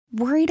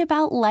Worried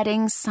about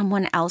letting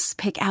someone else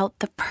pick out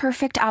the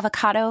perfect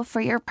avocado for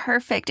your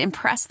perfect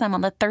impress them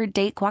on the third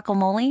date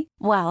guacamole?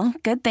 Well,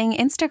 good thing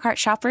Instacart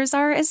shoppers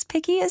are as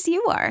picky as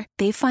you are.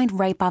 They find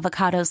ripe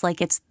avocados like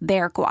it's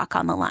their guac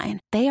on the line.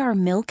 They are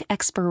milk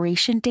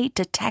expiration date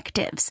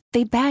detectives.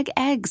 They bag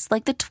eggs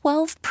like the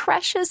 12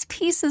 precious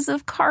pieces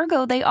of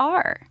cargo they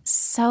are.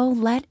 So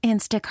let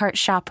Instacart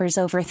shoppers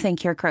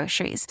overthink your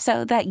groceries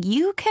so that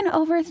you can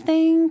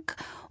overthink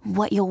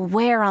what you'll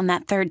wear on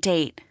that third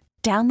date.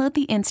 Download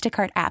the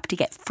Instacart app to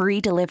get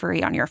free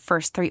delivery on your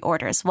first 3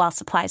 orders while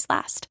supplies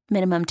last.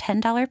 Minimum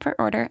 $10 per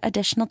order.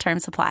 Additional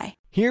terms apply.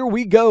 Here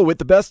we go with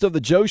the Best of the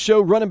Joe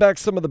Show, running back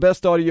some of the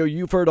best audio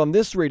you've heard on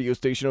this radio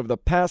station over the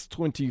past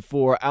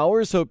 24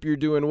 hours. Hope you're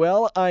doing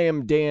well. I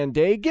am Dan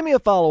Day. Give me a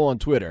follow on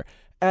Twitter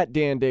at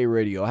Dan Day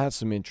Radio. I have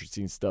some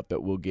interesting stuff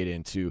that we'll get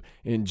into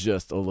in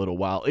just a little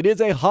while. It is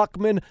a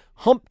Hochman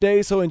Hump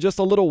Day, so in just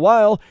a little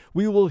while,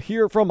 we will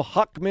hear from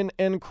Hochman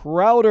and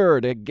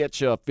Crowder to get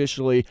you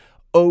officially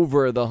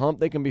over the hump.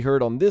 They can be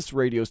heard on this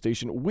radio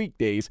station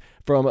weekdays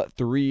from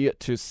 3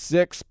 to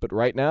 6. But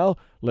right now,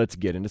 let's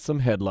get into some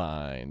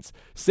headlines.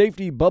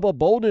 Safety Bubba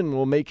Bolden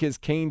will make his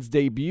Canes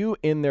debut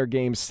in their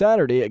game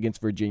Saturday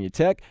against Virginia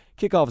Tech.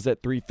 Kickoff is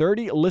at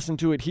 3:30. Listen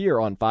to it here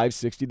on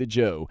 560 The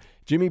Joe.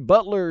 Jimmy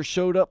Butler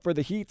showed up for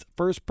the Heat's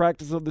first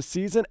practice of the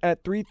season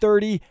at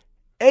 3:30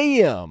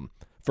 a.m.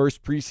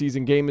 First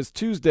preseason game is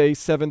Tuesday,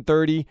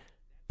 7:30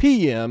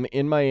 p.m.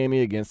 in Miami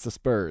against the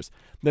Spurs.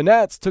 The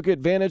Nats took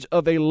advantage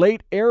of a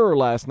late error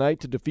last night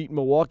to defeat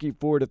Milwaukee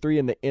 4-3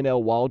 in the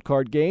NL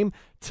wildcard game.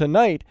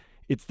 Tonight,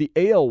 it's the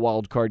AL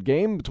wildcard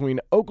game between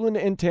Oakland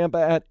and Tampa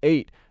at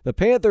 8. The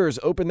Panthers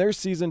open their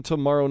season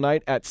tomorrow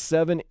night at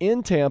 7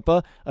 in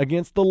Tampa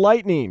against the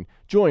Lightning.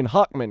 Join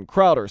Hochman,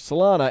 Crowder,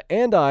 Solana,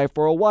 and I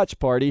for a watch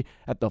party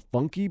at the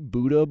Funky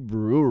Buddha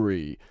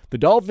Brewery. The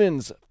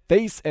Dolphins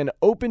face an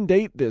open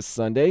date this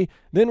Sunday,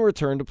 then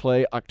return to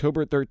play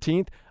October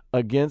 13th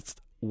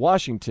against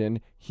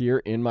Washington here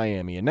in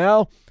Miami. And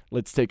now,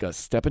 let's take a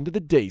step into the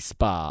day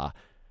spa.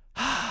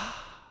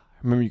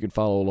 Remember, you can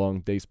follow along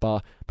Day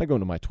Spa by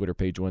going to my Twitter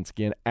page once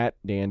again, at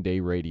Dan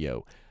Day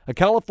Radio. A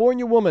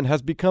California woman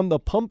has become the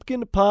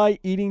pumpkin pie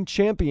eating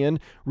champion,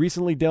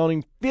 recently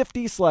downing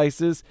 50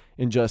 slices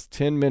in just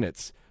 10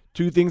 minutes.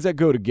 Two things that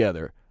go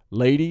together,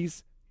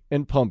 ladies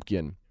and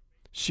pumpkin.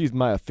 She's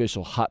my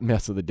official hot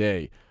mess of the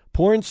day.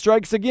 Porn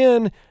strikes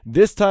again,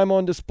 this time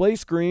on display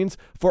screens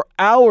for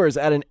hours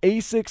at an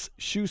Asics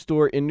shoe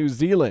store in New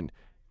Zealand.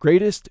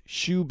 Greatest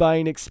shoe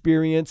buying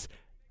experience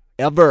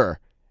ever.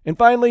 And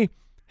finally,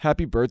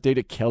 happy birthday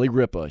to Kelly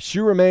Ripa.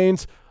 She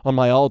remains on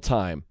my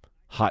all-time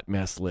hot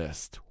mess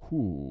list.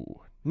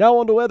 Ooh. Now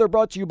on to weather,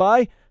 brought to you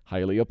by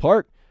Hialeah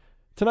Park.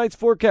 Tonight's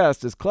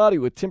forecast is cloudy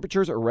with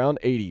temperatures around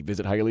 80.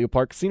 Visit Hialeah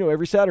Park Casino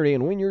every Saturday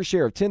and win your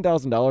share of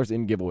 $10,000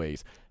 in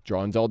giveaways.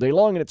 Drawings all day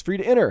long and it's free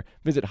to enter.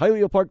 Visit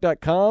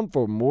HialeahPark.com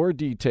for more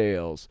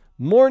details.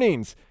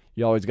 Mornings,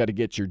 you always got to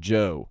get your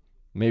Joe.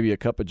 Maybe a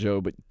cup of Joe,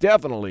 but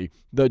definitely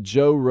the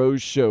Joe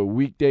Rose Show.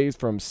 Weekdays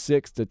from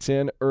 6 to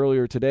 10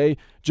 earlier today.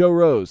 Joe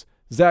Rose,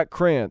 Zach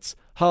Krantz,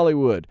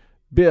 Hollywood,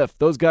 Biff,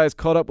 those guys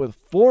caught up with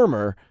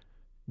former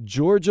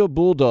Georgia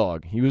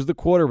Bulldog. He was the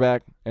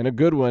quarterback and a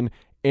good one.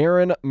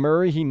 Aaron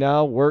Murray, he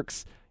now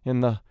works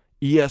in the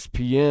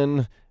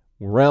ESPN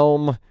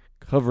realm,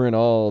 covering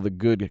all the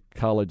good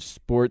college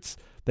sports.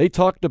 They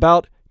talked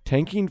about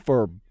tanking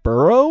for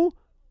Burrow,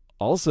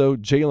 also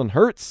Jalen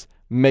Hurts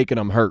making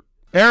them hurt.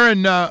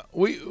 Aaron,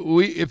 we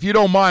if you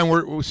don't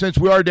mind, since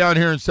we are down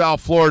here in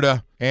South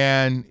Florida,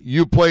 and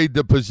you played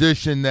the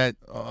position that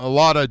a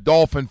lot of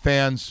Dolphin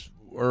fans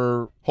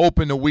are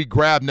hoping that we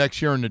grab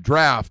next year in the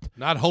draft.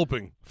 Not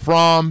hoping.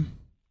 From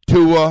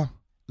Tua,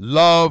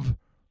 Love,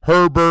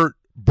 Herbert,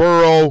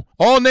 Burrow,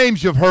 all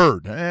names you've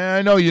heard.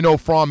 I know you know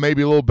Fromm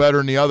maybe a little better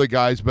than the other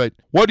guys, but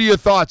what are your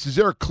thoughts? Is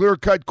there a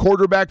clear-cut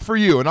quarterback for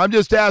you? And I'm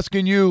just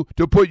asking you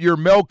to put your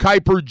Mel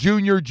Kiper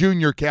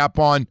Jr. cap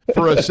on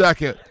for a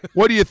second.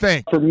 What do you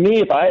think? For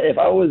me, if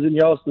I was in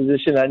y'all's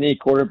position, I need a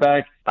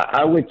quarterback,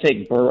 I would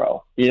take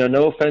Burrow. You know,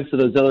 no offense to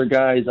those other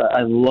guys.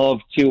 I love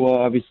Tua,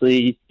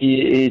 obviously.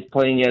 He is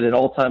playing at an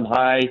all-time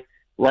high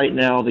right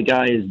now. The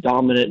guy is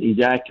dominant.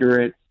 He's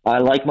accurate. I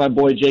like my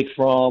boy Jake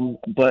Fromm,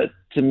 but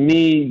to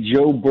me,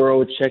 Joe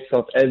Burrow checks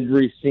off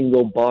every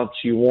single box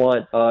you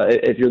want.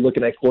 If you're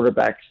looking at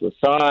quarterbacks, the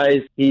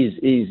size,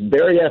 he's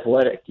very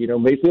athletic. You know,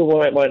 maybe people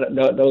might not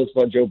know this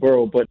about Joe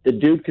Burrow, but the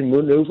dude can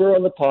maneuver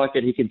on the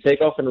pocket. He can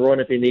take off and run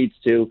if he needs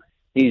to.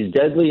 He's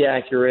deadly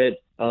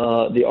accurate.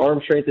 The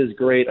arm strength is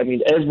great. I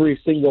mean, every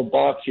single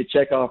box you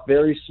check off.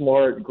 Very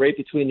smart, great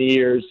between the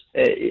ears.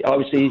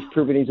 Obviously, he's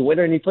proven he's a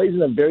winner, and he plays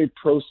in a very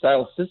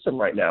pro-style system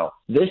right now.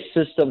 This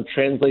system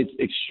translates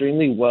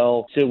extremely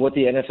well to what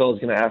the NFL is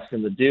going to ask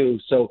him to do.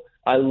 So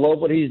I love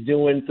what he's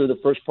doing through the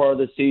first part of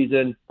the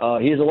season.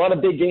 He has a lot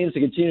of big games to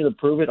continue to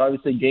prove it.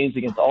 Obviously, games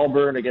against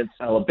Auburn, against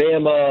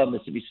Alabama,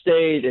 Mississippi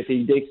State, if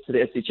he gets to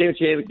the SEC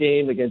championship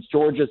game against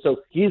Georgia.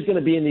 So he's going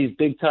to be in these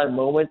big-time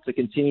moments to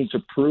continue to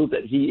prove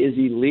that he is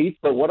elite.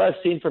 But what I've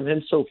seen from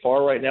him so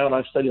far right now, and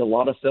I've studied a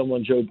lot of film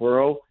on Joe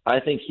Burrow, I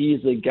think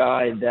he's the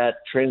guy that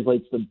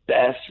translates the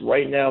best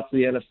right now to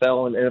the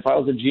NFL. And if I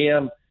was a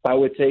GM, I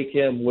would take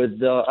him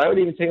I would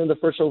even take him the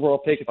first overall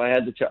pick if I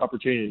had the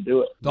opportunity to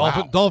do it.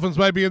 Dolphins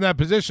might be in that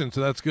position,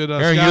 so that's good.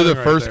 Aaron, you're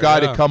the first guy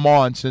to come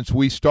on since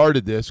we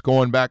started this,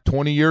 going back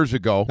 20 years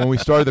ago when we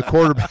started the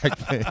quarterback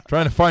thing,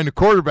 trying to find a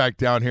quarterback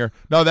down here.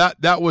 No,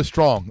 that was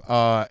strong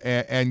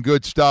and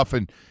good stuff,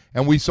 and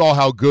we saw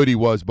how good he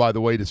was, by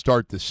the way, to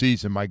start the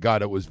season. My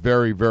God, it was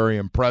very, very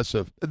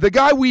impressive. The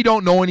guy we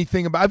don't know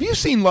anything about. Have you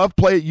seen Love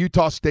play at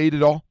Utah State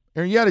at all?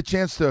 Aaron, you had a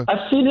chance to...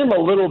 I've seen him a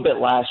little bit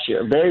last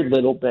year, very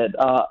little bit.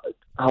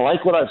 I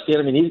like what I've seen.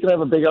 I mean, he's going to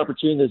have a big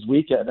opportunity this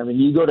weekend. I mean,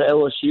 you go to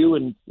LSU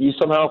and you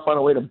somehow find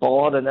a way to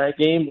ball out in that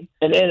game.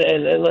 And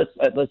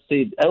let's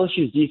see,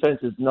 LSU's defense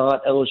is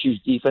not LSU's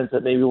defense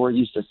that maybe we're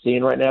used to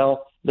seeing right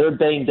now. They're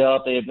banged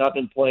up. They have not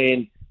been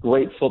playing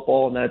great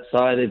football on that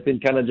side. They've been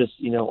kind of just,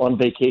 on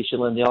vacation,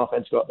 letting the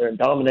offense go out there and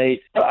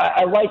dominate.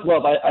 I like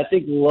Love. I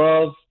think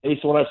Love,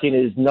 based on what I've seen,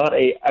 is not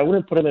I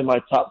wouldn't put him in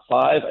my top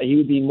 5. He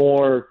would be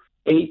more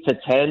 8 to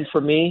 10 for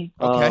me.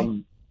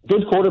 Okay.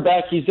 Good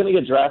quarterback. He's going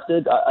to get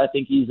drafted. I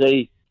think he's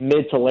a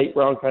mid to late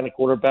round kind of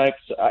quarterback.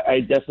 So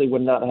I definitely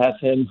would not have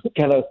him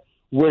kind of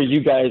where you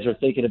guys are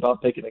thinking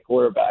about picking a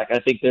quarterback. I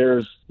think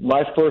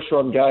my first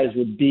round guys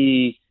would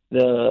be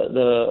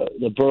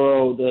the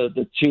Burrow,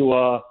 the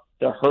Tua,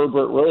 the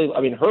Herbert. Really,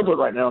 I mean, Herbert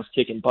right now is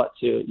kicking butt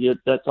too.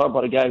 That's talking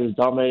about a guy who's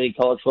dominating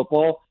college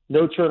football.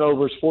 No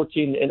turnovers,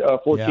 14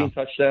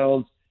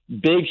 touchdowns.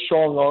 Big,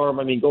 strong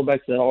arm. I mean, go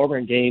back to that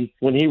Auburn game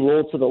when he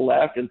rolled to the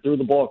left and threw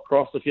the ball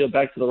across the field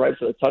back to the right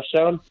for the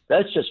touchdown.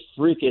 That's just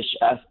freakish.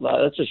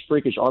 That's just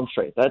freakish arm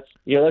strength. That's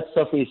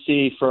stuff we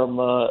see from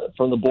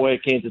the boy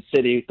at Kansas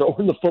City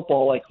throwing the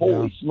football like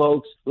holy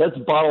smokes. Let's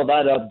bottle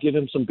that up, give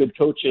him some good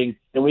coaching,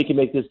 and we can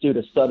make this dude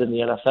a stud in the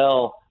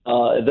NFL.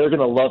 They're going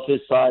to love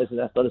his size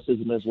and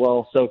athleticism as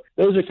well. So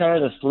those are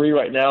kind of the 3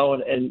 right now.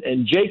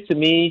 And Jake, to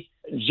me,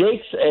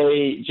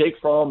 Jake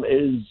Fromm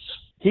is.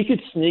 He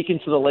could sneak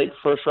into the late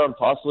first round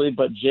possibly,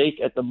 but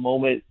Jake at the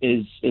moment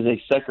is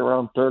a second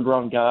round, third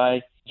round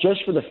guy.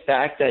 Just for the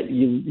fact that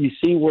you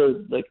see where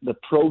the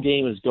pro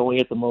game is going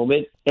at the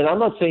moment. And I'm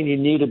not saying you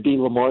need to be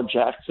Lamar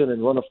Jackson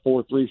and run a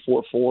 4.3,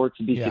 4.4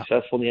 to be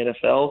successful in the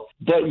NFL,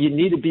 but you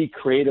need to be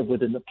creative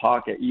within the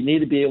pocket. You need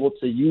to be able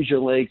to use your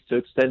legs to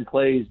extend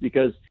plays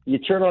because you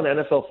turn on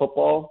NFL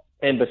football.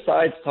 And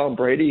besides Tom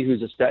Brady,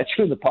 who's a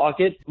statue in the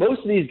pocket,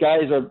 most of these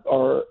guys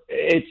are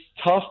it's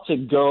tough to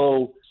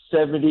go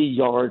 70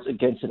 yards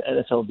against an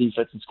NFL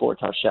defense and score a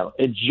touchdown.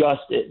 It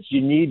just is. You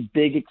need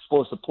big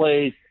explosive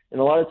plays. And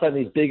a lot of times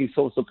these big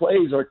explosive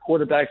plays are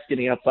quarterbacks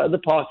getting outside the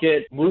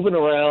pocket, moving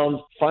around,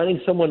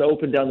 finding someone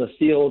open down the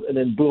field, and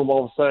then boom,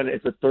 all of a sudden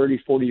it's a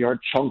 30, 40-yard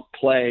chunk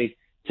play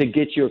to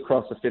get you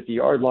across the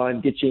 50-yard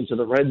line, get you into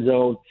the red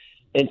zone.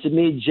 And to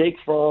me, Jake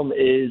Fromm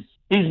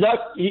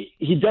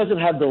he doesn't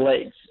have the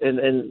legs. And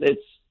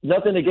it's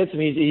nothing against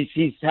him.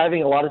 He's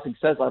having a lot of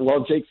success. I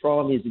love Jake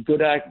Fromm. He's a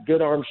good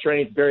arm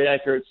strength, very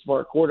accurate,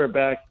 smart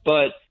quarterback.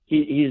 But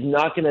he's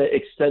not going to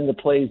extend the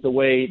plays the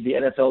way the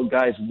NFL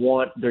guys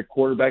want their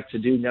quarterback to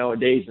do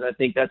nowadays. And I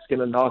think that's going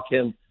to knock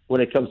him when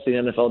it comes to the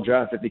NFL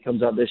draft if he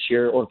comes out this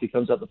year or if he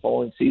comes out the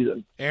following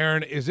season.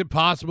 Aaron, is it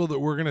possible that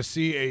we're going to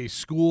see a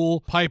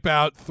school pipe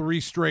out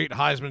 3 straight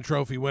Heisman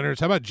Trophy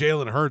winners? How about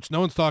Jalen Hurts? No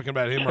one's talking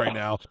about him right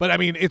now. But, I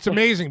mean, it's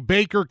amazing.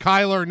 Baker,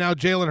 Kyler, now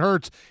Jalen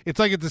Hurts. It's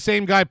like it's the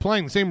same guy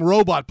playing, the same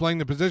robot playing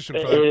the position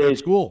for that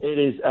school. It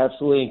is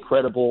absolutely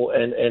incredible.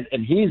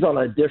 And he's on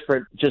a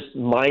different just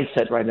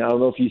mindset right now. I don't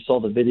know if you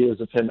saw the videos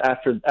of him.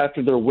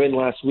 After their win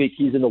last week,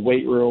 he's in the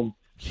weight room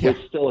with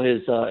still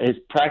his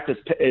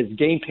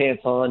game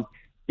pants on,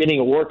 getting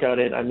a workout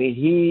in. I mean,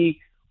 he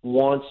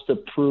wants to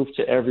prove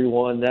to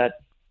everyone that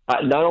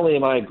not only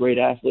am I a great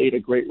athlete, a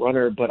great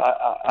runner, but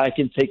I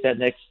can take that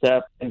next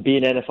step and be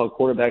an NFL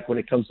quarterback when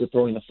it comes to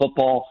throwing the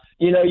football.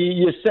 You know,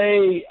 you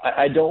say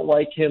I don't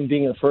like him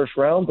being in the first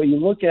round, but you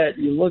look at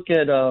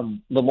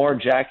Lamar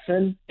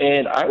Jackson,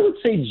 and I would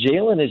say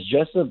Jalen is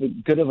just as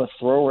good of a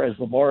thrower as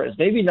Lamar is.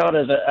 Maybe not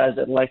as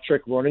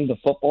electric running the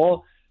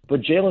football, but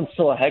Jalen's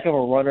still a heck of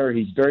a runner.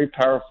 He's very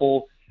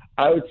powerful.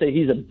 I would say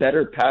he's a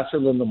better passer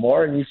than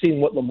Lamar, and you've seen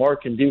what Lamar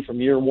can do from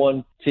year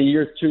 1 to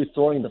year 2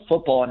 throwing the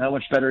football and how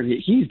much better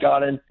he's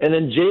gotten. And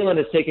then Jalen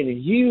has taken a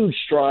huge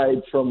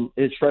stride from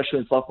his freshman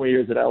and sophomore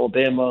years at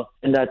Alabama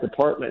in that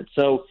department.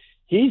 So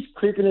he's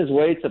creeping his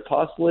way to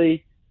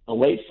possibly a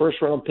late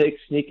first-round pick,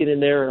 sneaking in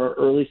there, or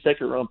early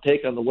second-round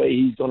pick on the way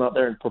he's going out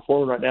there and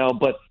performing right now.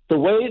 But the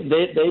way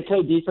they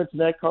play defense in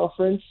that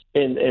conference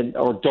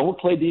or don't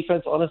play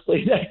defense,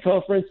 honestly, in that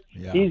conference,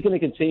 he's going to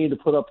continue to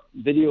put up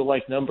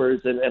video-like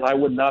numbers, and I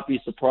would not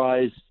be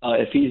surprised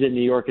if he's in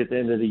New York at the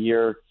end of the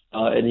year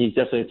and he's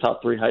definitely a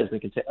top 3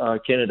 Heisman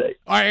candidate.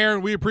 All right,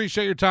 Aaron, we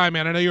appreciate your time,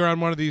 man. I know you're on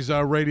one of these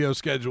radio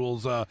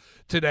schedules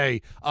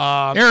today.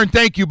 Aaron,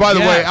 thank you, by the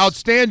way.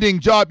 Outstanding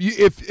job.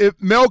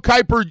 If Mel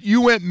Kiper,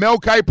 you went Mel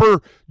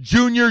Kiper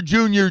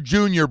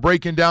Jr.,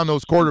 breaking down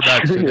those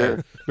quarterbacks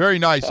today. Very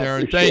nice,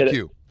 Aaron. Thank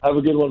you. Have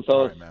a good one,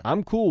 fellas. Right,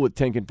 I'm cool with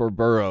tanking for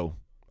Burrow.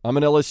 I'm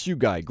an LSU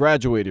guy,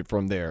 graduated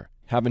from there.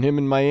 Having him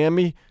in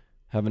Miami,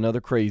 have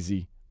another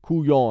crazy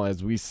couillon,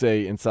 as we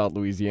say in South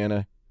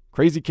Louisiana.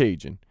 Crazy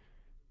Cajun.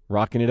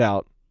 Rocking it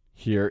out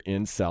here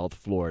in South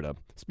Florida.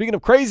 Speaking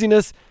of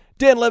craziness,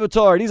 Dan Le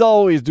Batard, he's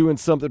always doing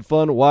something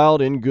fun,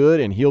 wild, and good,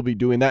 and he'll be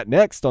doing that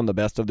next on the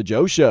Best of the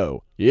Joe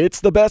Show.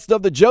 It's the Best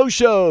of the Joe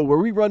Show, where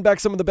we run back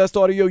some of the best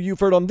audio you've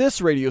heard on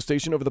this radio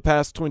station over the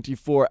past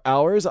 24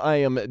 hours. I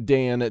am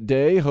Dan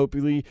Day.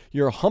 Hopefully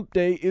your hump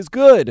day is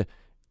good.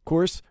 Of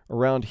course,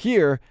 around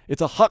here,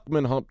 it's a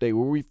Huckman Hump Day,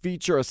 where we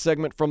feature a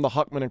segment from the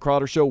Huckman and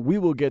Crowder Show. We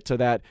will get to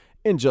that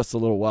in just a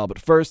little while. But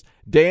first,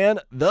 Dan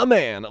the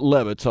Man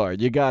Le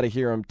Batard. You got to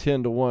hear him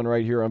 10-1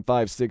 right here on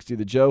 560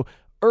 The Joe.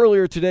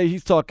 Earlier today,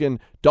 he's talking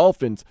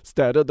Dolphins,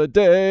 stat of the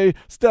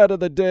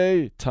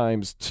day,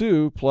 times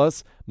 2,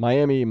 plus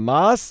Miami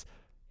Mas,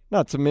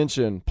 not to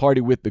mention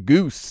Party with the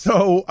Goose.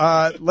 So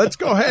let's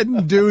go ahead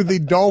and do the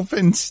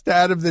Dolphins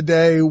stat of the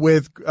day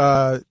with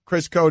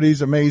Chris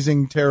Cody's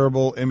amazing,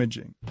 terrible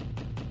imaging.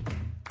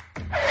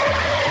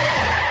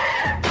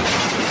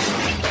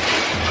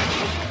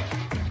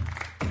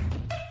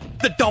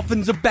 The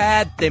Dolphins are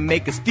bad, they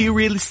make us feel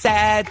really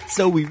sad,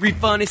 so we read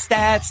funny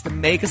stats to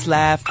make us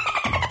laugh.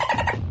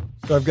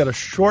 So I've got a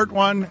short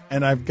one,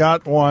 and I've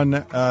got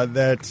one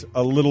that's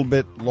a little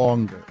bit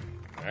longer.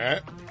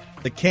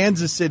 The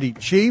Kansas City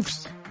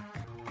Chiefs,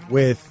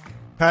 with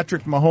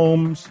Patrick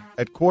Mahomes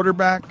at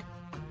quarterback,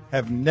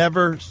 have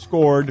never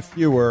scored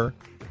fewer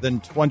than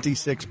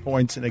 26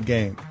 points in a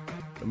game.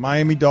 The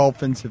Miami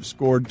Dolphins have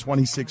scored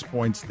 26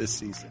 points this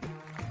season.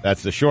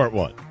 That's the short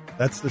one.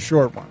 That's the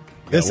short one.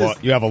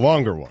 You have a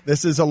longer one.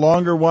 This is a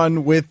longer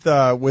one with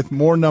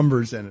more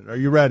numbers in it. Are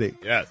you ready?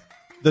 Yes.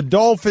 The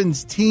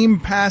Dolphins' team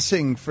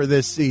passing for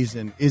this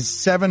season is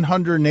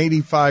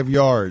 785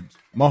 yards.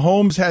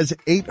 Mahomes has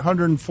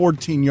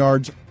 814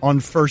 yards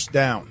on first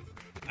down.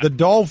 The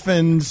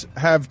Dolphins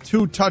have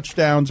 2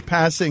 touchdowns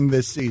passing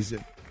this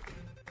season.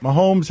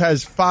 Mahomes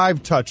has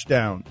 5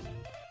 touchdowns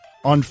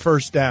on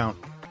first down.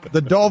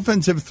 The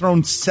Dolphins have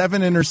thrown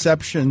 7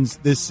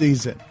 interceptions this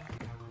season.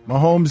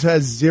 Mahomes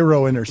has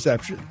 0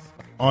 interceptions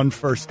on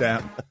first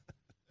down.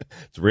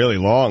 It's really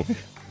long.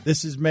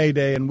 This is May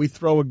Day, and we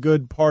throw a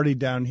good party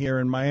down here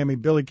in Miami.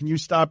 Billy, can you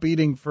stop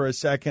eating for a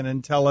second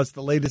and tell us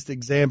the latest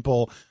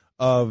example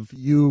of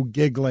you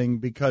giggling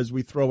because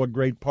we throw a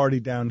great party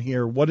down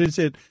here? What is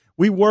it?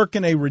 We work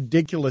in a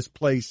ridiculous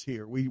place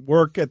here. We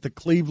work at the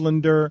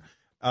Clevelander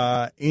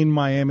in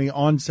Miami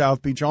on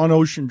South Beach, on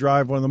Ocean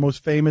Drive, one of the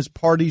most famous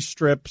party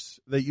strips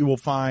that you will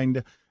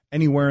find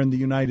anywhere in the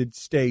United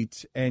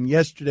States. And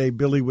yesterday,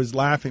 Billy was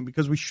laughing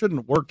because we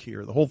shouldn't work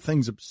here. The whole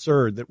thing's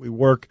absurd that we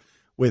work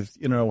with,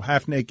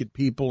 half-naked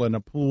people in a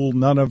pool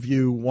none of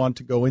you want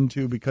to go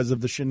into because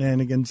of the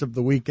shenanigans of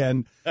the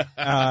weekend.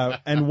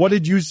 And what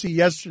did you see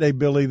yesterday,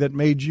 Billy, that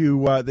made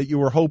you that you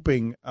were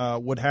hoping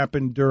would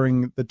happen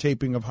during the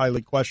taping of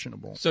Highly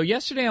Questionable? So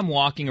yesterday I'm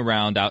walking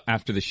around out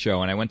after the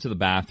show, and I went to the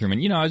bathroom,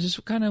 and, I was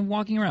just kind of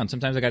walking around.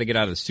 Sometimes I got to get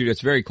out of the studio. It's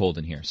very cold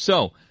in here.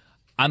 So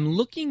I'm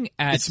looking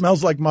at... It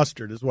smells like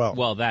mustard as well.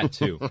 Well, that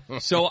too.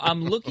 So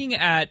I'm looking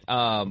at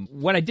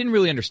what I didn't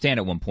really understand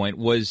at one point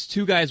was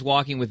 2 guys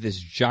walking with this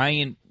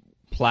giant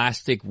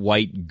plastic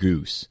white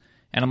goose.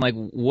 And I'm like,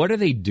 what are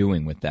they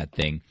doing with that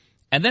thing?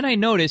 And then I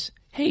notice,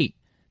 hey,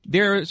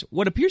 there's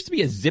what appears to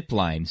be a zip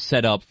line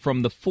set up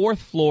from the 4th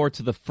floor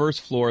to the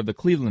 1st floor of the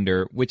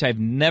Clevelander, which I've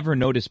never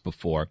noticed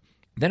before.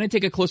 Then I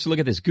take a closer look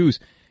at this goose,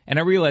 and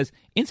I realize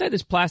inside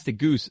this plastic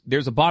goose,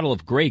 there's a bottle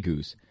of Grey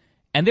Goose.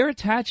 And they're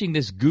attaching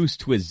this goose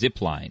to a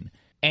zip line.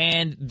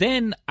 And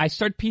then I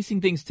start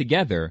piecing things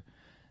together.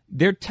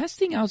 They're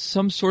testing out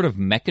some sort of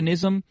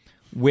mechanism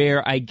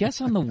where I guess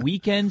on the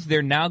weekends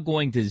they're now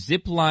going to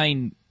zip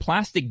line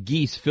plastic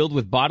geese filled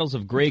with bottles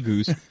of Grey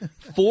Goose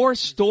 4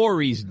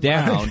 stories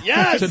down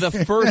to the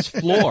 1st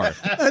floor.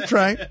 That's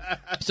right.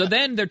 So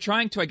then they're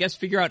trying to, I guess,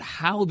 figure out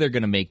how they're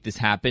going to make this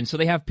happen. So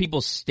they have people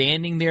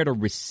standing there to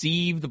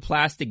receive the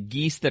plastic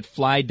geese that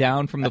fly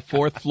down from the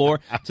 4th floor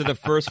to the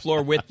 1st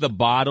floor with the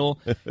bottle.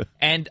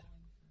 And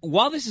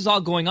while this is all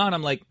going on,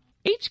 I'm like,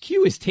 HQ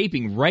is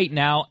taping right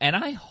now, and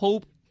I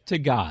hope to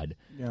God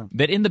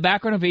that in the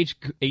background of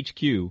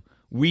HQ,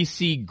 we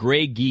see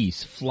gray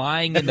geese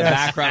flying in the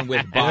background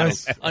with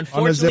bottles.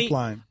 Unfortunately, on a zip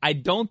line. I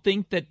don't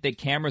think that the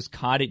cameras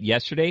caught it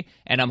yesterday,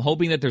 and I'm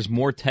hoping that there's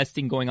more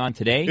testing going on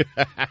today.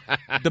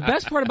 The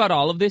best part about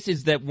all of this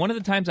is that one of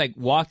the times I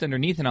walked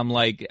underneath, and I'm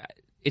like,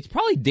 it's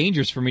probably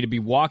dangerous for me to be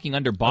walking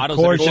under bottles.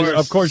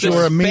 Of course, you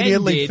were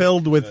immediately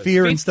filled with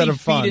fear instead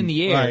of fun. Feet in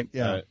the air. Right,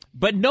 yeah.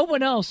 But no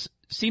one else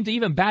seem to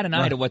even bat an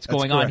eye to what's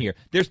going on here.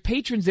 There's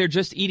patrons there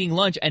just eating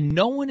lunch, and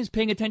no one is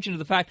paying attention to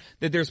the fact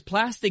that there's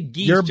plastic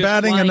geese. You're just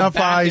batting flying enough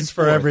back eyes and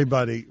for forth.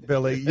 everybody,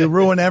 Billy. You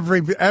ruin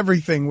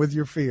everything with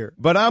your fear.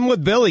 But I'm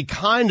with Billy,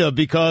 kind of,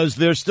 because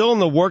they're still in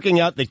the working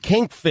out the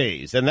kink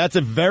phase, and that's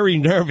a very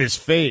nervous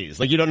phase.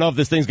 Like, you don't know if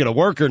this thing's going to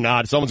work or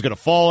not. Someone's going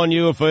to fall on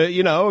you. If,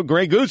 a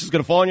gray goose is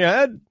going to fall on your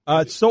head.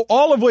 So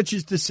all of which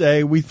is to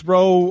say, we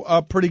throw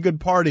a pretty good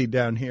party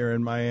down here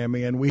in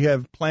Miami, and we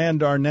have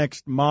planned our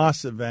next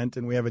Moss event,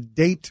 and we have a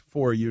date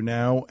for you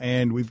now,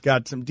 and we've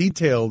got some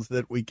details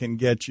that we can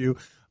get you.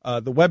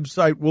 The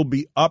website will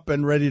be up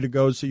and ready to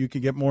go so you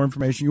can get more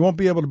information. You won't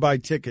be able to buy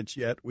tickets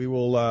yet. We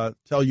will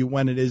tell you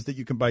when it is that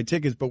you can buy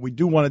tickets, but we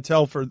do want to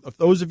tell for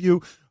those of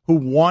you who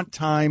want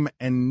time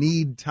and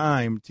need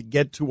time to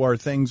get to our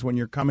things when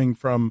you're coming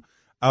from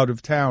out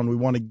of town, we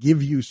want to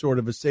give you sort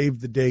of a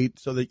save the date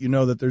so that you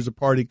know that there's a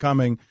party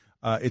coming.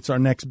 It's our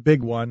next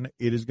big one.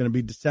 It is going to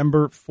be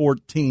December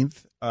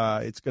 14th.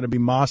 It's going to be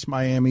Moss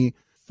Miami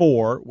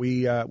 4.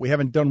 We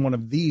haven't done one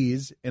of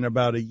these in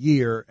about a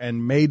year,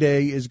 and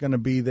Mayday is going to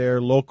be there.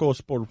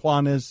 Locos por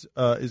Juanes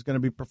is going to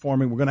be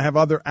performing. We're going to have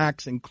other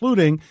acts,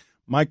 including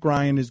Mike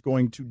Ryan is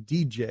going to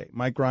DJ.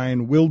 Mike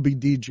Ryan will be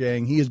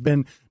DJing. He has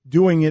been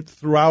doing it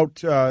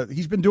throughout.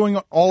 He's been doing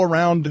it all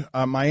around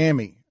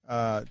Miami.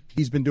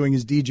 He's been doing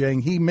his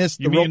DJing. He missed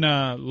You mean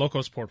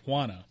Locos por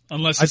Juana?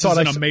 Unless this is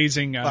an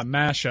amazing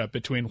mashup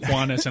between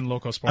Juanes and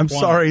Locos por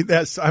Juana.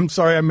 I'm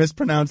sorry I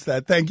mispronounced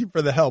that. Thank you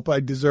for the help. I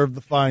deserve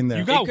the fine there.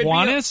 You got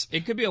Juanes?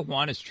 It could be a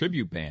Juanes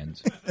tribute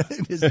band.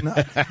 It is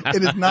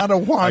not a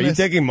Juanes. Are you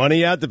taking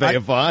money out to pay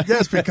a fine?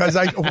 Yes, because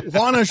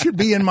Juana should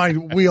be in my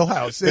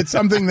wheelhouse. It's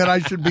something that I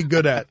should be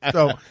good at.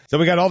 So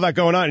we got all that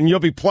going on, and you'll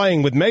be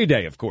playing with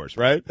Mayday, of course,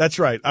 right? That's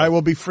right. I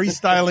will be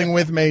freestyling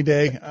with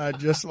Mayday,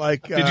 just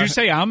like. Did you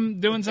say I'm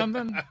doing something?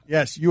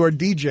 Yes, you are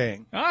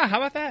DJing. How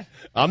about that?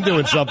 I'm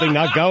doing something,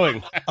 not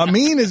going.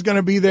 Amin is going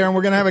to be there, and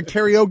we're going to have a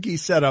karaoke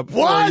set up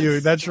for you.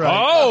 That's right.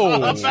 Oh,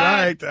 that's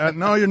right.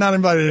 No, you're not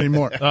invited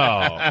anymore.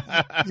 Oh,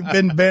 you've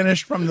been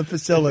banished from the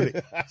facility.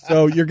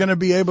 So you're going to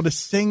be able to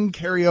sing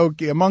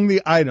karaoke among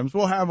the items.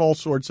 We'll have all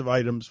sorts of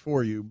items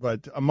for you,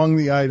 but among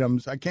the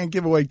items, I can't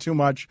give away too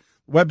much.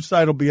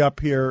 Website will be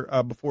up here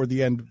before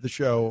the end of the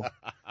show.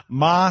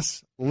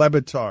 Moss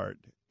Lebitard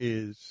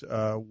is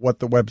what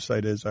the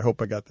website is. I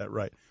hope I got that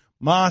right.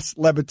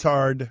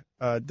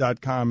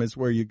 MossLebitard.com is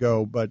where you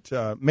go, but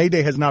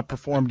Mayday has not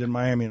performed in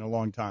Miami in a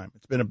long time.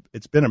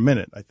 It's been a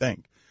minute, I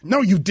think.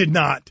 No, you did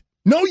not.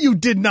 No, you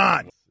did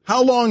not.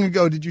 How long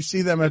ago did you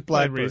see them at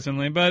Blackbird?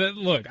 Recently, but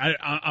look,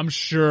 I'm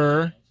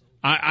sure.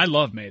 I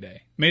love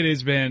Mayday.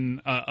 Mayday's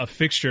been a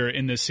fixture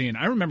in this scene.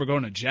 I remember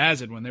going to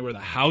Jazzed when they were the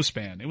house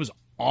band. It was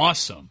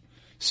awesome.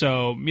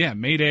 So yeah,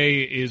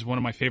 Mayday is one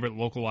of my favorite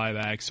local live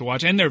acts to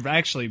watch, and they've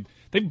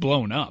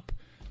blown up.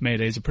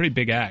 Mayday's a pretty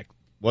big act.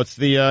 What's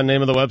the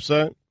name of the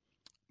website?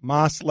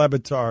 Moss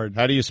Lebitard.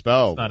 How do you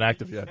spell? It's not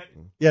active yet.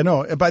 Yeah,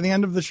 no, by the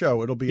end of the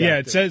show, it'll be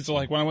active. It says,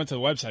 like, when I went to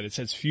the website, it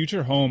says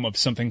future home of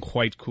something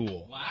quite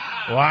cool.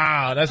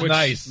 Wow, that's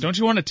nice. Don't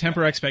you want to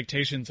temper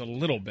expectations a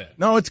little bit?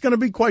 No, it's going to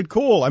be quite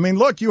cool. I mean,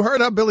 look, you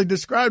heard how Billy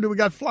described it. We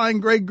got Flying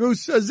Gray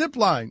Goose zip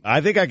line. I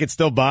think I could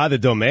still buy the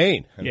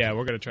domain. Yeah,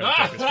 we're going to try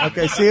to take this.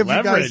 Okay, see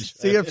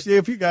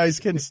if you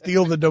guys can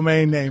steal the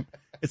domain name.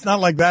 It's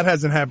not like that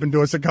hasn't happened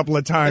to us a couple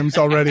of times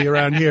already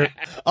around here.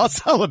 I'll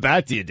sell it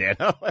back to you, Dan.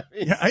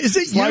 Is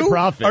it you?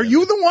 Profit. Are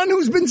you the one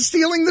who's been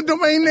stealing the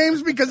domain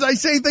names because I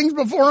say things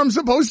before I'm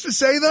supposed to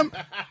say them?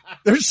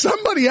 There's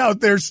somebody out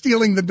there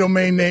stealing the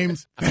domain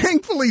names.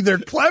 Thankfully, they're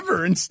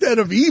clever instead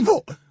of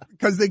evil,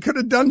 because they could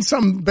have done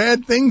some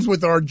bad things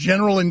with our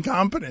general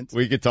incompetence.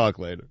 We could talk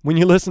later. When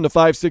you listen to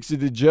 560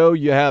 The Joe,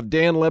 you have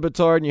Dan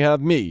Lebitard and you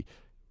have me,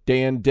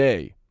 Dan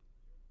Day.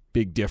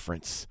 Big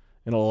difference.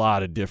 In a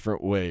lot of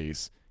different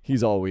ways.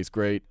 He's always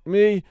great.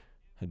 Me,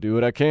 I do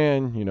what I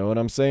can. You know what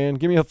I'm saying?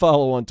 Give me a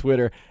follow on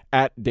Twitter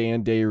at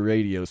Dan Day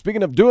Radio.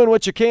 Speaking of doing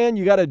what you can,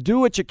 you got to do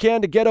what you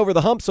can to get over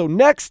the hump. So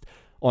next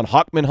on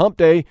Hochman Hump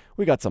Day,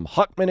 we got some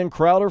Hochman and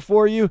Crowder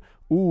for you.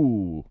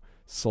 Ooh,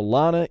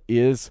 Solana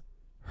is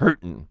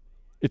hurting.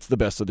 It's the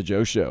Best of the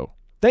Joe Show.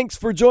 Thanks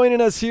for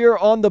joining us here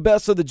on the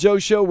Best of the Joe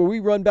Show, where we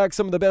run back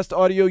some of the best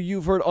audio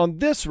you've heard on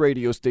this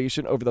radio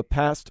station over the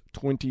past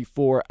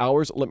 24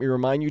 hours. Let me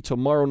remind you,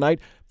 tomorrow night,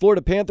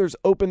 Florida Panthers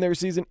open their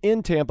season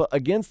in Tampa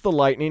against the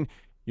Lightning.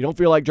 You don't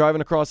feel like driving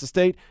across the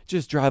state?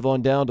 Just drive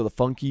on down to the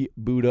Funky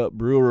Buddha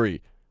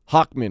Brewery.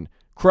 Hochman,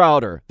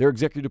 Crowder, their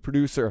executive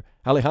producer,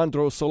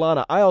 Alejandro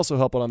Solana. I also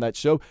help out on that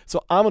show,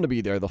 so I'm going to be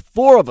there. The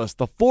four of us,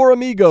 the four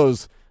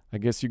amigos, I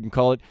guess you can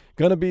call it,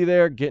 gonna be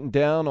there getting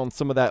down on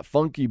some of that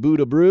Funky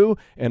Buddha brew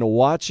and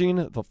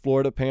watching the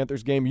Florida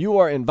Panthers game. You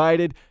are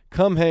invited.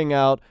 Come hang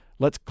out.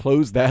 Let's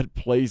close that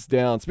place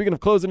down. Speaking of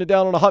closing it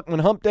down on a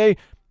Hochman Hump Day,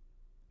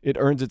 it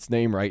earns its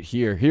name right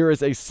here. Here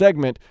is a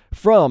segment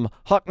from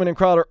Hochman and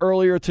Crowder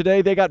earlier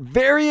today. They got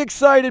very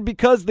excited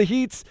because the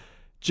Heat's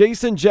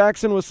Jason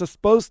Jackson was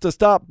supposed to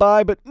stop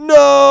by, but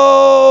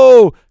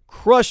no!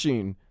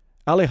 Crushing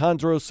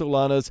Alejandro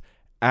Solana's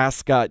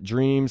Ascot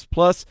dreams.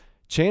 Plus,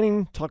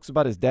 Channing talks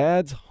about his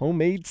dad's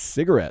homemade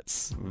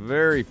cigarettes.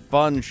 Very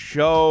fun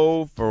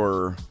show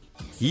for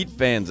Heat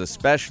fans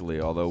especially,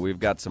 although we've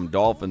got some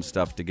Dolphin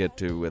stuff to get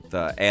to with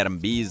Adam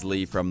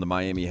Beasley from the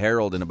Miami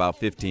Herald in about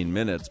 15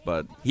 minutes.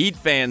 But Heat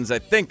fans, I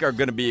think, are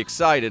going to be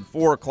excited.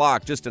 4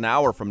 o'clock, just an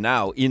hour from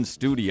now, in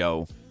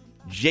studio.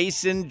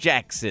 Jason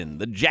Jackson,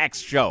 the Jax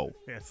Show.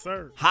 Yes,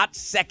 sir. Hot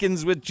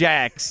Seconds with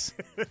Jax.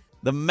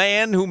 The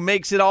man who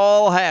makes it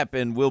all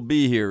happen will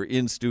be here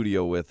in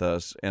studio with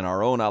us. And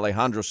our own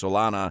Alejandro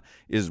Solana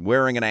is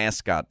wearing an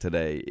ascot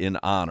today in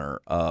honor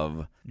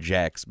of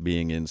Jax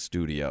being in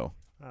studio.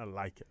 I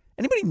like it.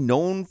 Anybody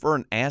known for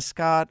an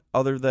ascot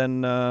other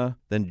than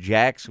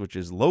Jax, which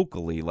is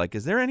locally? Like,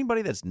 is there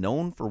anybody that's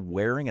known for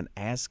wearing an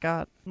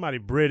ascot? Somebody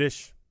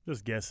British.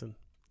 Just guessing.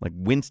 Like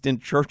Winston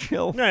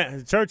Churchill? Yeah,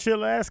 is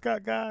Churchill an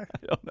ascot guy? I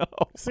don't know.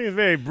 Seems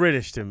very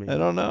British to me. I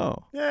don't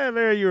know. Yeah,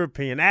 very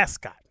European.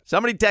 Ascot.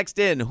 Somebody text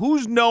in,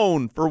 who's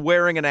known for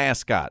wearing an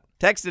ascot?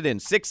 Text it in,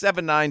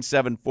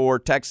 67974.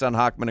 Text on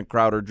Hochman and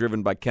Crowder,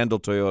 driven by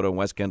Kendall Toyota and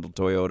West Kendall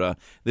Toyota.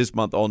 This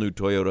month, all new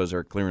Toyotas are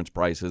at clearance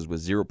prices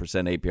with 0%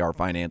 APR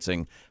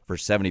financing for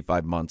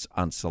 75 months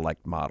on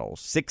select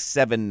models.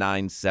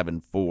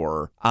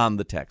 67974 on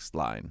the text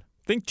line.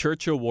 I think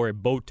Churchill wore a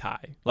bow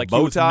tie. Like bow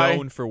he was tie?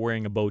 known for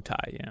wearing a bow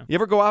tie, yeah. You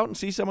ever go out and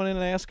see someone in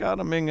an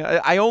ascot? I mean,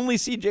 I only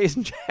see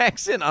Jason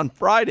Jackson on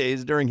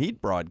Fridays during Heat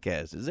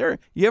broadcasts.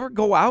 You ever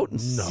go out and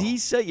see?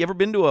 You ever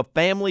been to a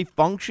family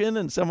function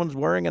and someone's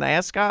wearing an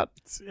ascot?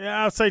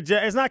 Yeah, I'll say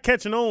it's not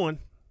catching on.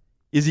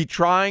 Is he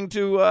trying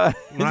to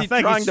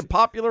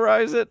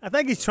popularize it? I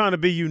think he's trying to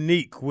be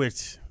unique,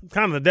 which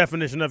kind of the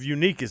definition of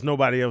unique is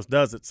nobody else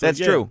does it. So, That's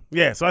true.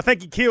 Yeah, so I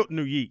think he killed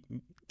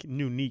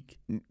Unique.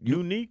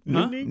 Unique.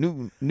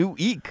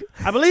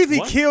 I believe he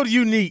killed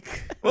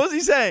Unique. What was he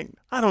saying?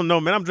 I don't know,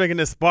 man. I'm drinking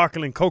this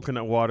sparkling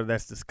coconut water.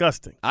 That's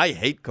disgusting. I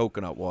hate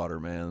coconut water,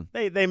 man.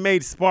 They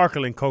made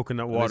sparkling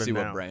coconut water now. Let me see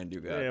what brand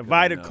you got. Yeah,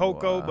 Vita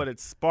Coco, but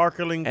it's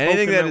sparkling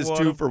anything coconut that is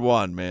water. 2 for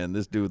 $1, man.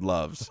 This dude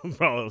loves.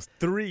 Bro, it was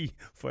 $3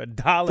 for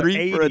 $1.80.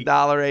 3 for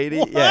 $1.80.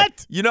 What? Yeah.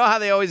 You know how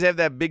they always have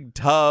that big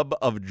tub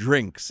of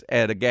drinks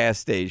at a gas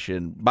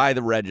station by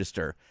the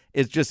register?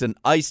 It's just an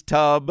ice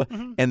tub,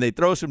 and they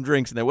throw some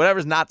drinks in there.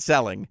 Whatever's not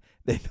selling,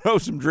 they throw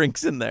some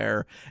drinks in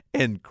there,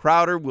 and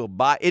Crowder will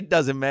buy. It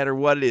doesn't matter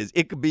what it is.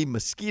 It could be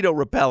mosquito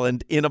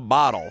repellent in a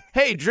bottle.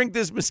 Hey, drink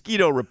this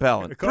mosquito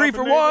repellent. 3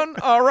 for $1?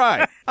 All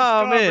right.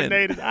 I'm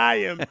in. I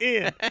am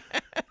in.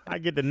 I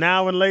get the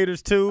now and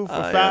laters, too, for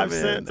 5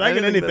 cents. I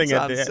get Anything anything that's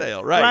at on the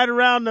sale, right? Right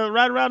around the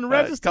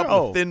register. A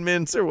couple of Thin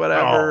Mints or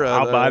whatever.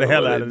 I'll buy the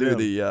hell out of them.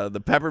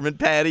 The peppermint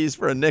patties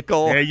for a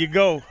nickel. There you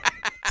go.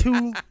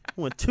 2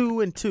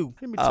 and 2.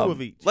 Give me 2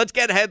 of each. Let's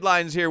get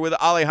headlines here with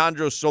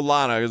Alejandro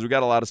Solana because we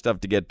got a lot of stuff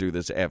to get to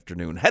this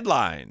afternoon.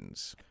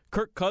 Headlines.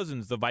 Kirk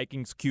Cousins, the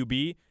Vikings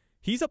QB,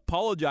 he's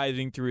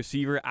apologizing to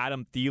receiver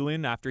Adam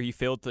Thielen after he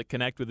failed to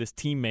connect with his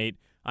teammate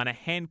on a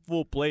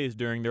handful of plays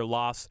during their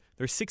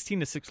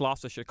 16-6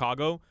 loss to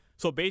Chicago.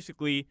 So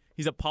basically,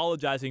 he's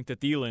apologizing to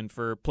Thielen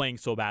for playing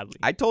so badly.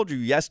 I told you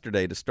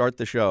yesterday to start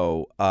the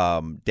show,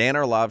 Dan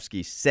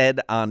Orlovsky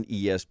said on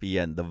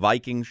ESPN the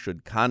Vikings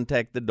should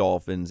contact the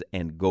Dolphins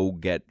and go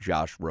get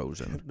Josh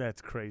Rosen. That's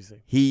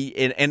crazy.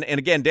 And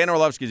again, Dan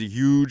Orlovsky is a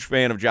huge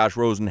fan of Josh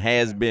Rosen,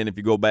 has been if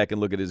you go back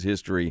and look at his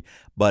history.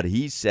 But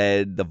he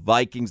said the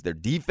Vikings, their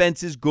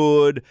defense is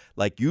good.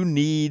 Like you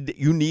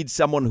need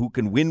someone who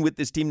can win with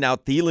this team. Now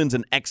Thielen's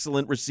an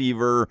excellent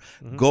receiver.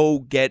 Go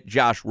get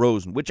Josh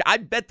Rosen, which I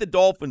bet the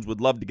Dolphins would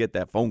love to get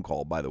that phone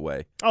call, by the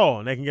way. Oh,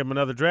 and they can give him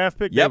another draft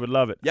pick? Yep. They would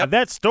love it. Yep.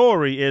 That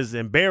story is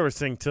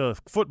embarrassing to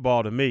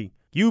football to me.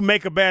 You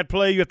make a bad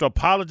play, you have to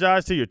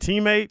apologize to your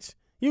teammates.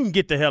 You can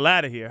get the hell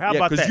out of here. How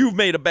about that? Because you've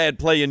made a bad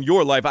play in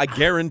your life. I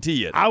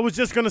guarantee it. I was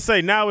just going to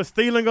say, now is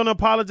Thielen going to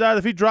apologize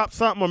if he drops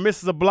something or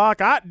misses a block?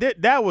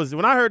 That was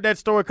when I heard that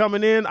story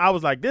coming in, I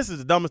was like, this is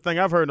the dumbest thing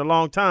I've heard in a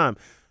long time.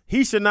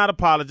 He should not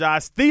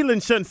apologize.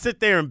 Thielen shouldn't sit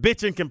there and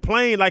bitch and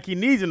complain like he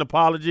needs an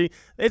apology.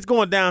 It's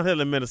going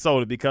downhill in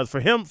Minnesota because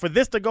for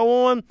this to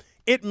go on,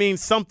 it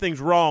means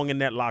something's wrong in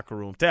that locker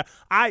room.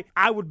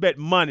 I would bet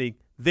money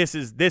this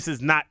is the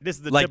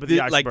tip of the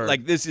iceberg.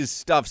 Like this is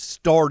stuff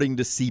starting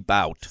to seep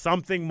out.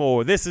 Something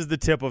more. This is the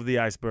tip of the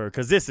iceberg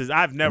because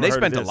I've never. And they heard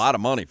spent of this. a lot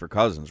of money for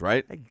Cousins,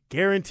 right?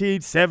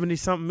 Guaranteed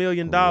 $70-something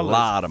million. A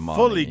lot of money.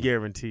 Fully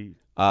guaranteed.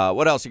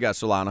 What else you got,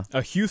 Solana?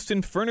 A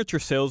Houston furniture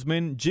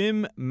salesman,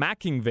 Jim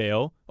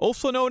Mackingvale,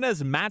 also known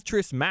as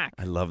Mattress Mac.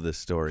 I love this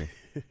story.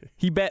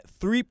 He bet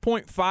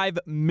 $3.5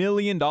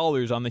 million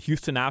on the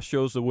Houston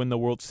Astros to win the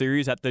World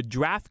Series at the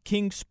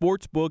DraftKings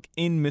Sportsbook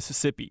in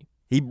Mississippi.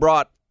 He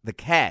brought the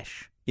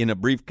cash in a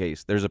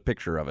briefcase. There's a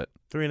picture of it.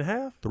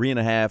 $3.5?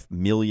 $3.5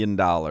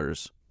 million.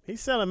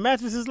 He's selling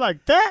mattresses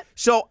like that?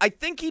 So I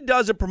think he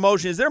does a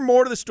promotion. Is there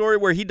more to the story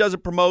where he does a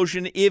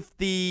promotion if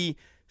the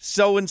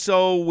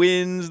so-and-so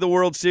wins the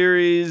World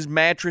Series,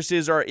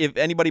 mattresses, or if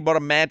anybody bought a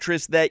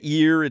mattress that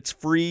year, it's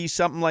free,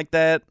 something like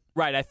that?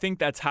 Right, I think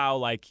that's how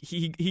like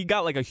he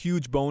got like a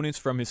huge bonus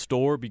from his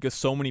store because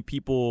so many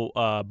people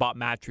bought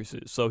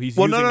mattresses. So he's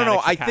using that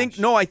extra cash.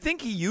 I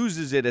think he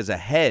uses it as a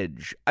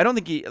hedge. I don't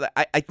think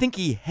I think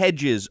he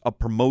hedges a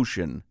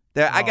promotion.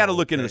 I got to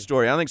look into the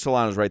story. I don't think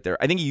Solano's right there.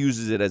 I think he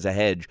uses it as a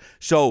hedge.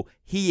 So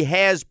he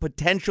has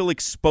potential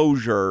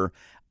exposure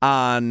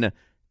on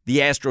the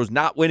Astros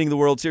not winning the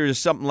World Series or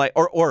something like,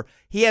 or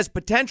he has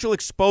potential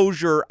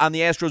exposure on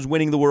the Astros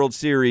winning the World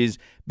Series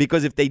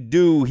because if they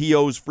do, he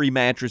owes free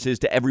mattresses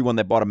to everyone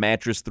that bought a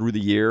mattress through the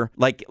year.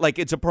 Like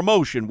it's a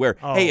promotion where,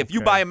 hey, if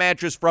you buy a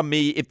mattress from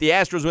me, if the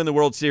Astros win the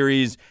World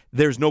Series,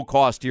 there's no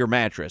cost to your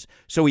mattress.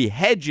 So he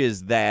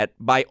hedges that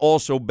by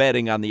also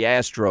betting on the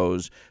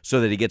Astros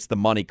so that he gets the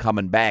money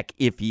coming back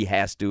if he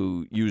has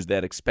to use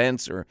that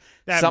expense or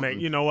something.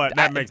 You know what?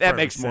 That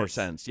makes more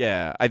sense.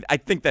 Yeah, I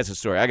think that's a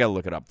story. I got to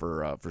look it up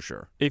for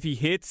sure. If he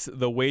hits,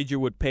 the wager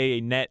would pay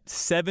a net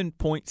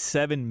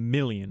 $7.7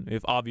 million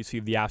if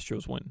the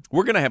Astros win.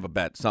 We're going to have a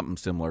bet, something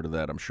similar to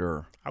that, I'm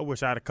sure. I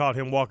wish I'd have caught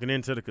him walking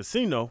into the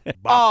casino.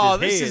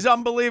 This is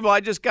unbelievable.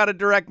 I just got a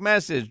direct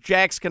message.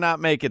 Jax cannot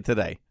make it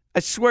today. I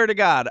swear to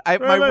God. My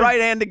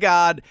right hand to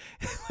God.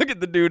 Look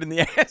at the dude in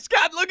the ass.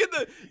 God, look at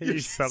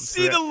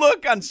see the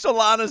look on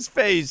Solana's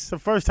face. It's the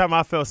first time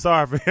I felt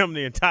sorry for him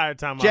the entire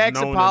time Jax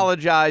I've known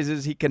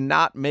apologizes. He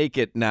cannot make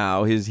it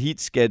now. His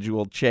heat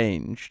schedule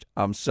changed.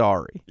 I'm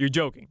sorry. You're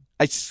joking.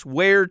 I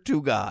swear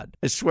to God.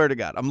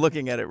 I'm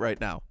looking at it right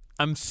now.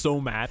 I'm so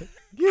mad.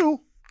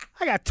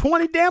 I got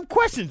 20 damn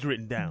questions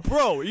written down.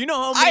 Bro, you know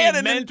how many I had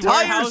an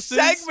entire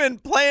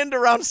segment planned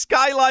around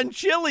Skyline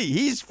Chili.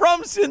 He's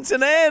from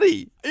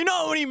Cincinnati. You know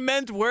how many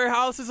men's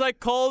warehouses I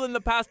called in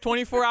the past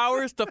 24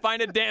 hours to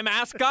find a damn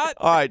ascot?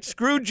 All right,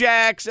 screw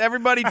Jax.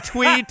 Everybody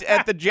tweet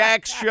at the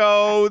Jax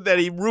show that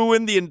he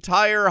ruined the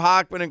entire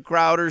Hockman and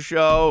Crowder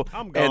show.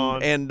 I'm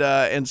gone. And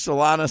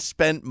Solana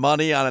spent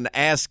money on an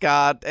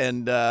ascot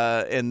and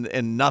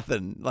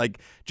nothing. Like,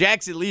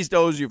 Jax at least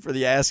owes you for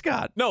the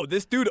ascot. No,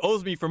 this dude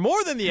owes me for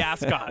more than the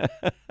ascot.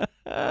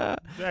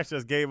 Jax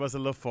just gave us a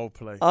little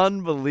foreplay.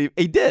 Unbelievable.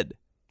 He did.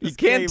 You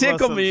can't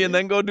tickle me and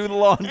then go do the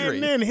laundry.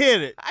 And then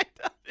hit it.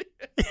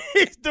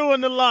 He's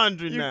doing the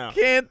laundry now.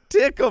 You can't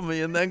tickle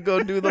me and then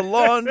go do the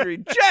laundry.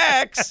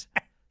 Jax,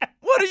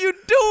 what are you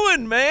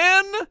doing,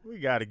 man? We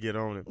got to get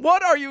on it.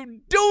 What are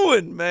you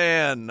doing,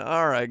 man?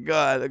 All right,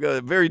 God. I got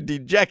a very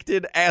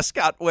dejected,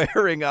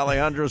 ascot-wearing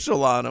Alejandro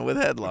Solana with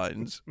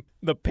headlines.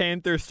 The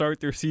Panthers start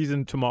their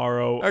season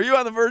tomorrow. Are you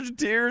on the verge of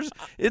tears?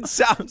 It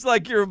sounds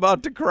like you're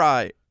about to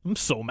cry. I'm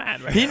so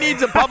mad right He now.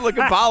 needs a public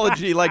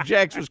apology like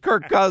Jax was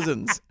Kirk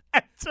Cousins.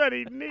 That's what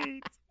he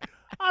needs.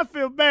 I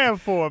feel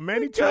bad for him,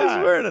 man. He Guy's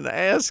tried. wearing an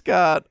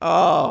ascot.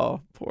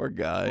 Oh, poor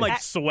guy. I'm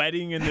like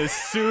sweating in this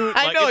suit.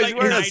 I know, it's he's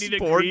like wearing a 90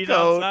 sport degrees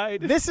coat.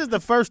 outside. This is the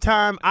first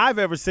time I've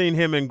ever seen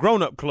him in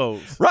grown-up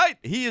clothes. Right.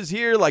 He is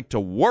here like to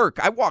work.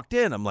 I walked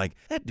in. I'm like,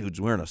 that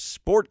dude's wearing a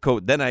sport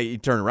coat. Then I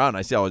turn around and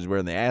I see I was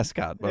wearing the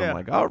ascot. But I'm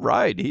like, all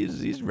right,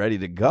 he's ready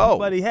to go.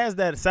 But he has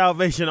that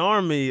Salvation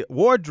Army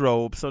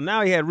wardrobe, so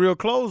now he had real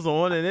clothes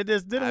on, and it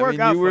just didn't work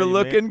out you were for you,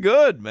 looking man.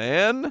 good,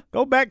 man.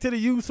 Go back to the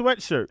used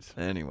sweatshirts.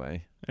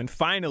 Anyway. And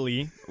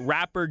finally,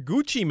 rapper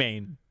Gucci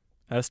Mane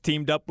has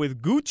teamed up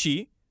with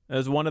Gucci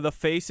as one of the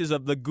faces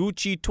of the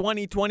Gucci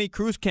 2020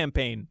 cruise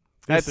campaign.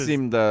 This is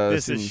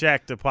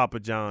Shaq to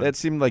Papa John. That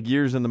seemed like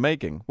years in the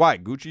making. Why?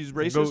 Gucci's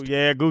racist?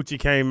 Gucci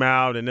came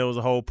out, and there was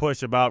a whole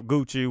push about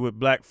Gucci with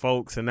black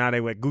folks, and now they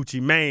went Gucci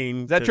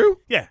Mane. Is that true?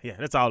 Yeah,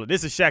 that's all.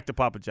 This is Shaq to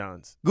Papa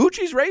John's.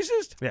 Gucci's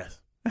racist?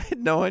 Yes. I had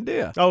no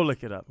idea. Oh,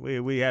 look it up.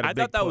 We had. I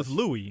thought that was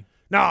Louis.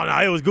 No,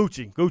 it was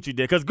Gucci. Gucci did,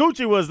 because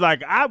Gucci was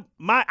like I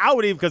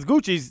would even, because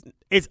Gucci's,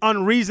 it's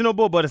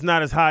unreasonable, but it's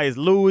not as high as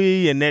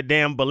Louis and that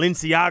damn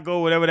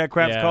Balenciaga, whatever that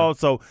crap's called.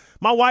 So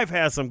my wife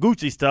has some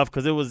Gucci stuff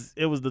because it was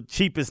the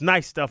cheapest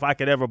nice stuff I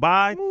could ever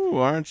buy. Ooh,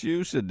 aren't you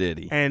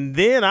sadiddy? And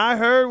then I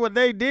heard what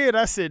they did.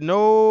 I said,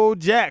 no,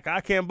 Jack, I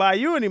can't buy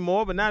you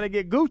anymore. But now they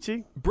get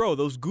Gucci. Bro,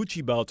 those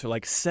Gucci belts are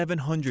like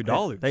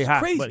 $700. They high.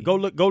 Crazy. But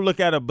go look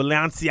at a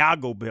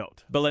Balenciaga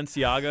belt.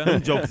 Balenciaga.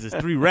 Them jokers is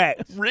 3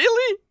 racks.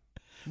 Really?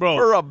 Bro,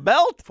 for a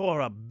belt? For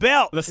a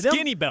belt. The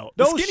skinny belt.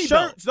 Those skinny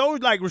shirts, belt.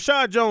 those like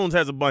Rashad Jones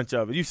has a bunch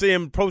of it. You see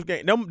him post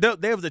game.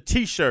 There was a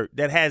T-shirt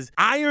that has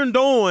ironed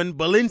on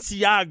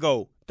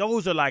Balenciaga.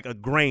 Those are like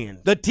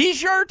 $1,000. The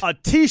T-shirt? A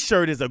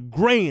T-shirt is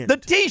 $1,000. The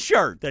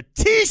T-shirt. The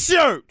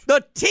T-shirt.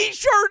 The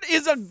T-shirt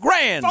is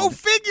 $1,000. 4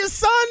 figures,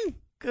 son.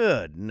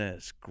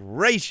 Goodness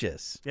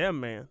gracious. Yeah,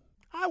 man.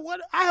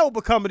 I hope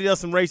a company does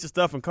some racist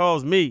stuff and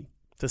calls me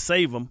to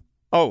save them.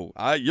 Oh,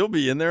 you'll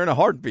be in there in a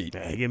heartbeat.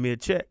 Hey, give me a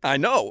check. I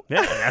know.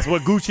 Yeah, that's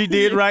what Gucci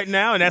did right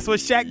now, and that's what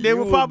Shaq did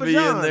with Papa John's.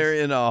 You'll be in there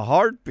in a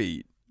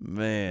heartbeat,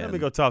 man. Let me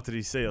go talk to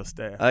these sales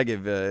staff. I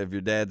give if your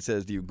dad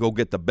says to you, go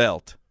get the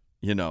belt,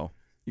 you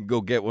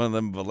go get one of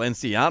them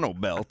Valenciano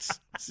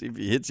belts. See if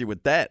he hits you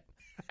with that.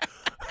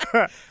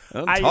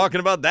 I'm talking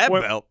about that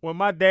belt. When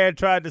my dad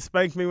tried to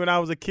spank me when I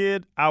was a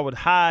kid, I would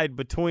hide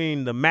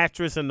between the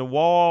mattress and the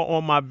wall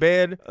on my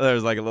bed.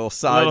 There's like a little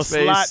side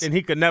space. Slot, and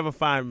he could never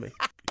find me.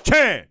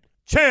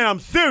 Chan, I'm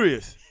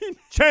serious.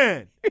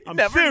 Chan, I'm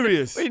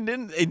serious. He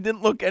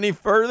didn't look any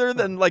further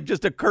than like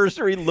just a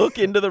cursory look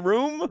into the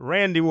room.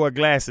 Randy wore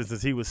glasses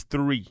since he was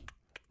 3.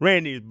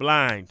 Randy is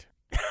blind.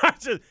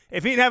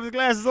 If he didn't have his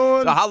glasses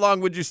on. So how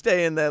long would you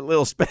stay in that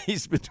little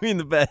space between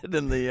the bed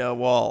and the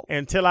wall?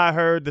 Until I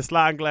heard the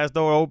sliding glass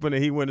door open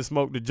and he went and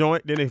smoked the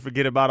joint. Then he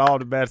forget about all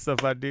the bad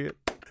stuff I did.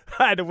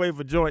 I had to wait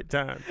for joint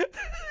time.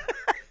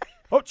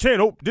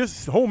 Chan, this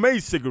is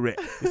homemade cigarette.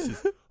 This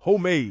is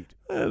homemade.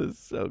 That is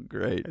so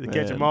great. I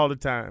catch him all the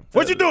time.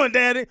 What you doing,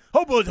 Daddy?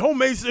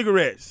 Homemade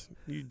cigarettes.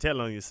 You tell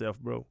on yourself,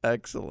 bro.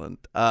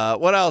 Excellent.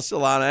 What else,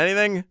 Solana?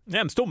 Anything? Yeah,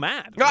 I'm still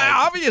mad.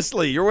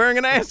 Obviously, you're wearing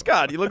an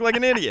ascot. You look like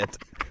an idiot.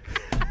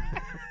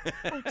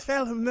 Don't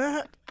tell him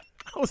that.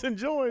 I was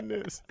enjoying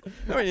this.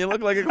 I mean, you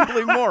look like a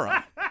complete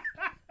moron.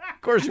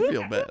 Of course you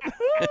feel bad.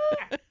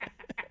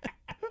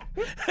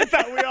 I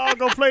thought we all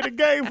gonna play the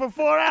game for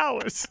 4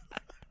 hours.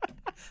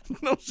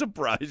 No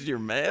surprise you're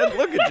mad.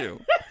 Look at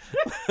you.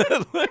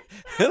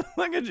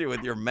 Look at you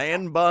with your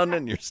man bun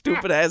and your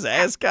stupid-ass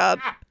ascot.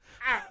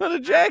 What a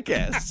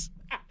jackass.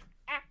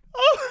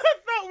 Oh, I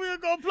thought we were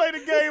going to play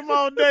the game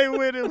all day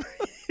with him.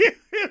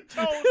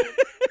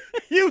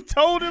 You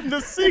told him the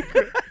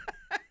secret.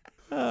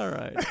 All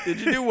right. Did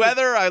you do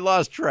weather? I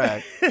lost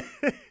track.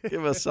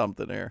 Give us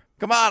something here.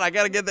 Come on, I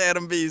got to get to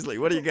Adam Beasley.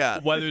 What do you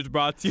got? Weather's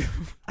brought to you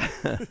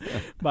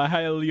by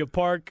Hialeah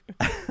Park.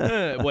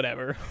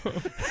 Whatever.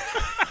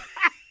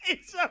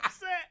 He's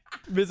upset.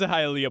 Visit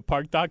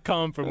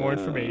HialeahPark.com for more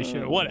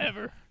information.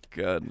 Whatever.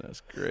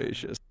 Goodness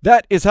gracious.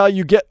 That is how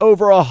you get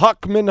over a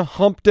Huckman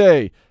hump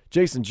day.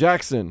 Jason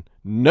Jackson,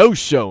 no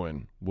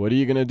showing. What are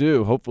you going to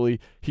do? Hopefully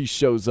he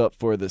shows up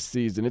for the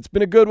season. It's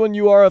been a good one.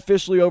 You are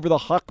officially over the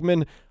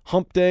Huckman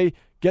hump day.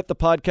 Get the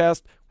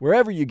podcast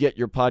wherever you get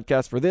your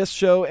podcast for this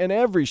show and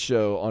every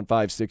show on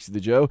 560 The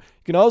Joe.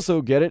 You can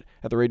also get it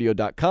at the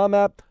radio.com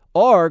app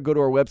or go to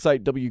our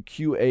website,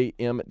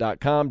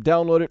 WQAM.com.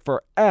 Download it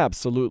for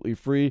absolutely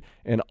free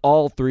in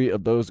all 3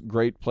 of those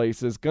great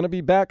places. Going to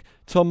be back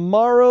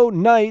tomorrow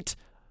night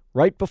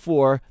right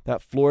before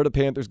that Florida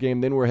Panthers game.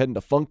 Then we're heading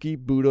to Funky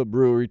Buddha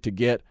Brewery to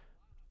get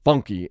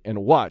funky and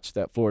watch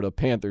that Florida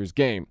Panthers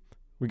game.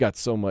 We got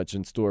so much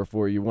in store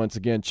for you. Once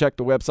again, check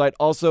the website.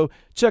 Also,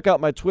 check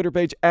out my Twitter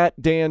page at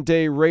Dan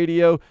Day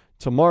Radio.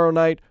 Tomorrow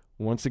night,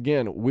 once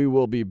again, we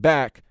will be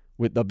back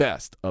with the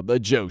best of the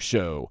Joe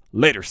Show.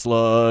 Later,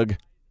 slug.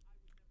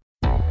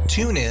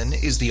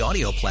 TuneIn is the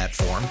audio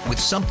platform with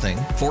something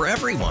for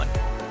everyone.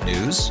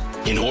 News.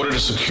 In order to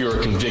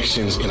secure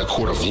convictions in a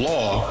court of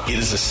law, it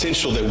is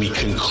essential that we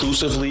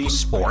conclusively.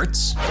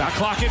 Sports. Shot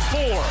clock at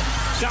 4.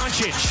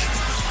 Doncic.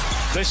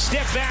 The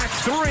step back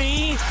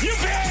 3. You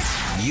bet.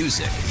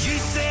 Music. You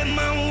set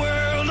my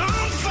world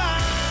on fire.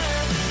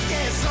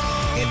 Yes,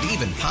 and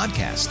even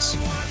podcasts.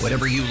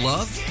 Whatever you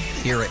love,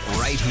 hear it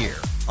right here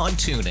on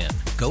TuneIn.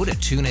 Go to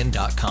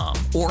TuneIn.com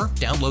or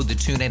download the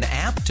TuneIn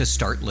app to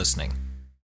start listening.